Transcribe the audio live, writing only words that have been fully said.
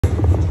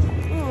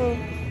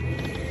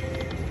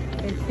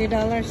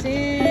$50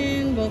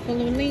 in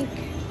Buffalo Link.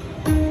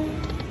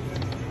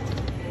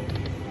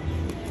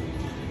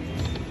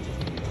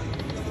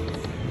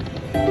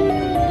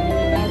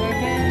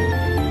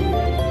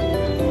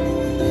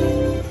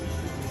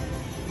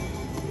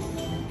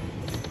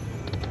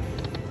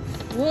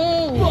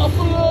 Whoa!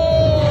 Buffalo!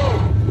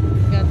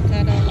 Got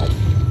cut off.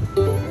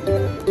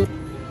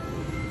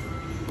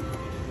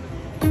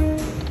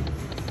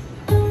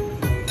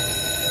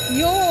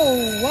 Yo!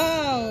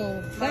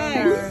 Wow!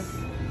 Guys!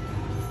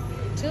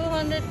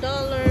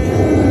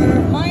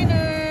 $200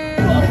 minor!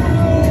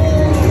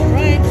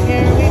 Alright,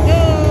 here we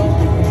go.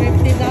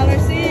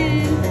 $50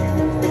 in.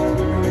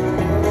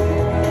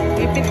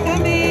 Keep it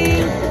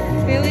coming.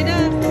 Fill it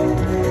up.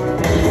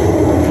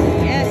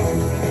 Yes.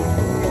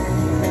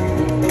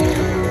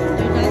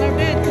 $2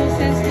 bet, 2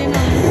 cents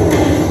denom.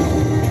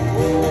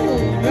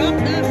 Ooh, drop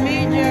that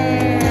major.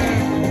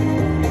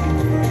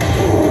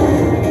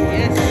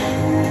 Yes.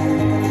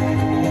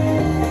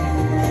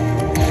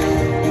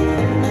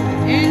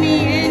 Any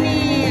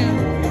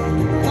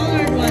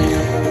colored ones.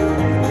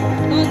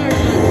 Colored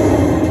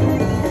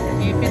ones.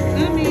 Keep it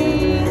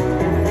coming.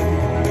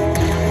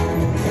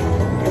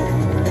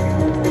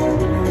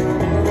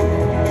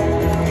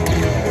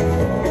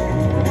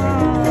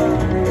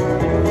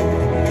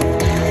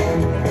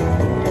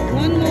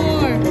 One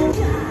more.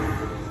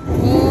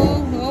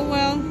 Oh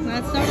well,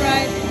 that's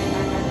alright.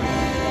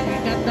 We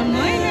got the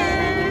minor.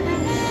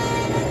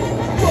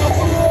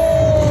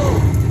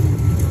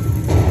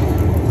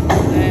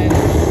 Let's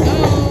go.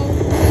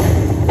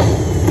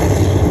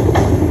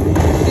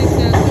 This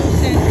is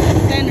 2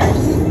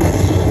 centers.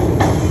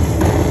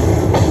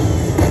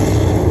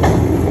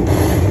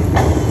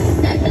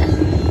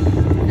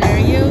 There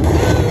you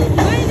go,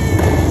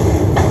 minor.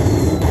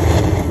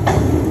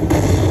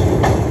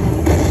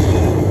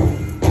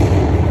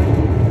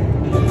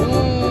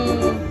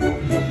 Whoa,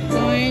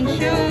 coin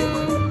show.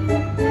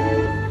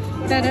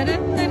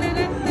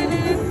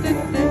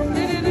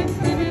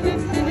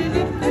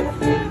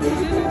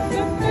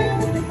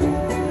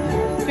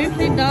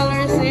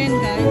 $50 in,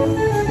 guys.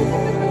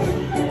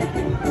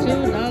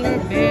 $2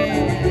 bet.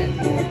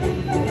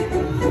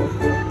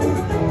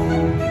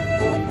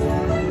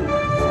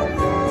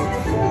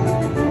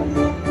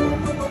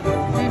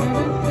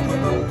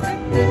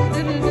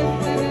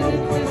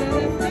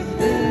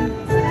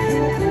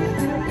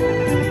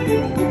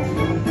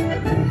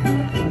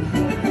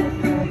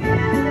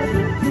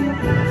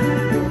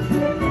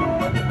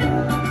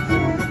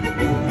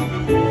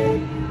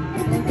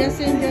 Just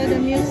enjoy the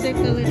music a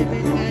little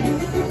bit,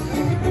 guys.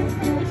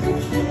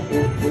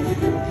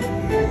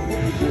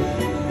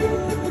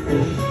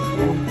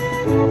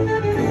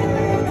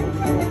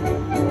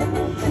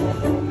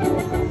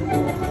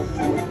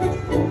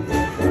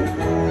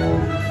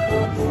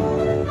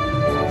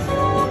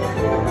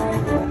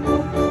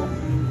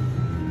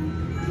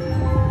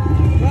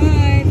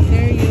 Right,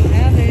 there you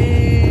have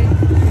it.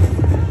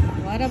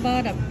 What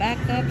about a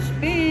backup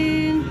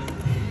spin?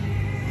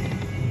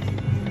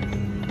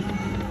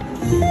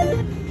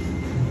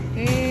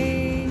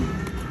 Okay.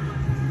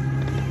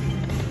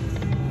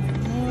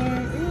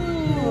 More.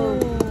 Ooh.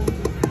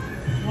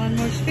 One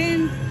more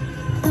spin.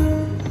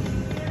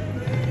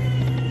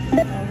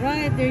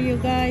 Alright, there you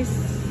guys.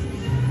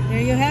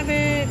 There you have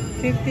it.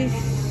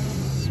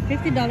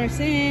 $50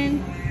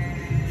 in.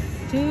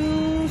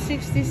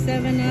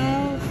 267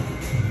 out.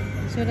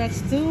 So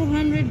that's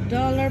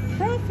 $200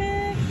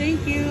 profit.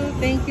 Thank you.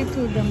 Thank you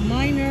to the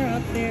miner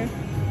up there.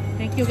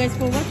 Thank you guys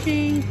for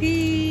watching.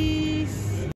 Peace.